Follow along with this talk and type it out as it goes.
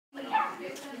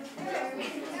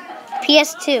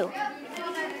PS2.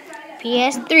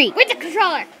 PS3. With the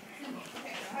controller.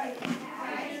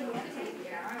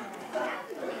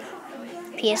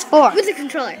 PS4. With the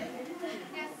controller.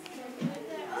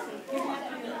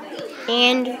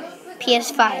 And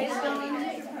PS5.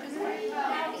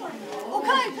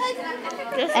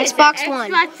 Xbox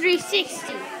One. Xbox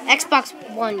 360. Xbox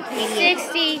One. Idiot.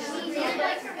 60.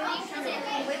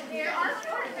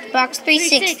 Xbox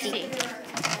 360.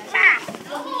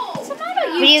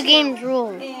 Video games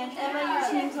rule.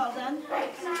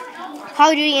 Call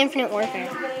of Duty Infinite Warfare.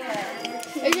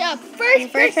 It's a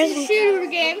first-person shooter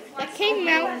game that came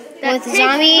out that with takes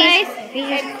zombies. place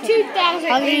in 2008.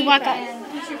 Call of Duty Black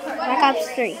Ops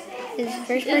 3. It's a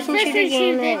first-person shooter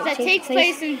game that takes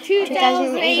place in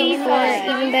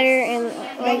 2084. Even better and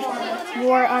like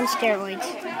war on steroids.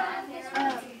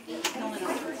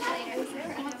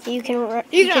 You can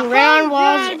run on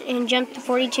walls and jump to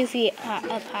 42 feet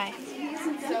up high.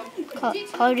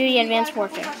 Call of Duty Advanced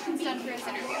Warfare.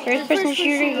 First-person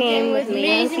shooter game with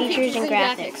amazing features and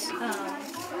graphics.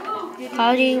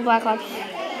 Call of Duty Black Ops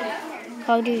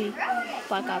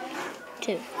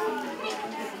 2.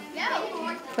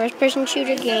 First-person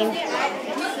shooter game.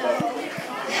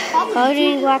 Call of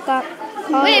Duty Black Ops.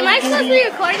 Wait, am I supposed to be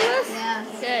recording this? Yeah.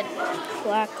 Good.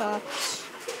 Black Ops.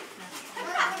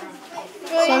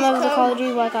 Some of the Call of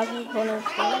Duty Black Ops is one of the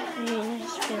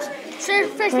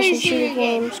first-person shooter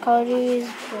games. Call of Duty is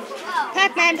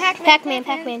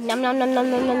Pac-Man. Nom nom nom nom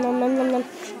nom nom nom nom nom nom.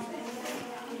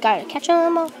 Gotta catch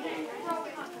 'em all.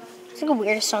 It's like the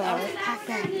weirdest song ever.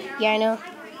 Pac-Man. Yeah, I know.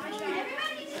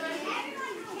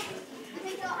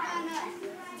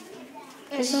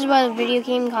 This is what a video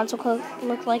game console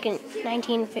looked like in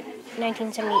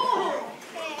 1975.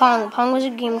 Pong was a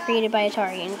game created by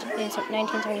Atari in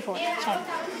 1974. A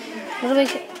little bit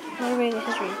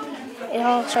history. It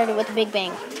all started with the Big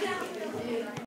Bang.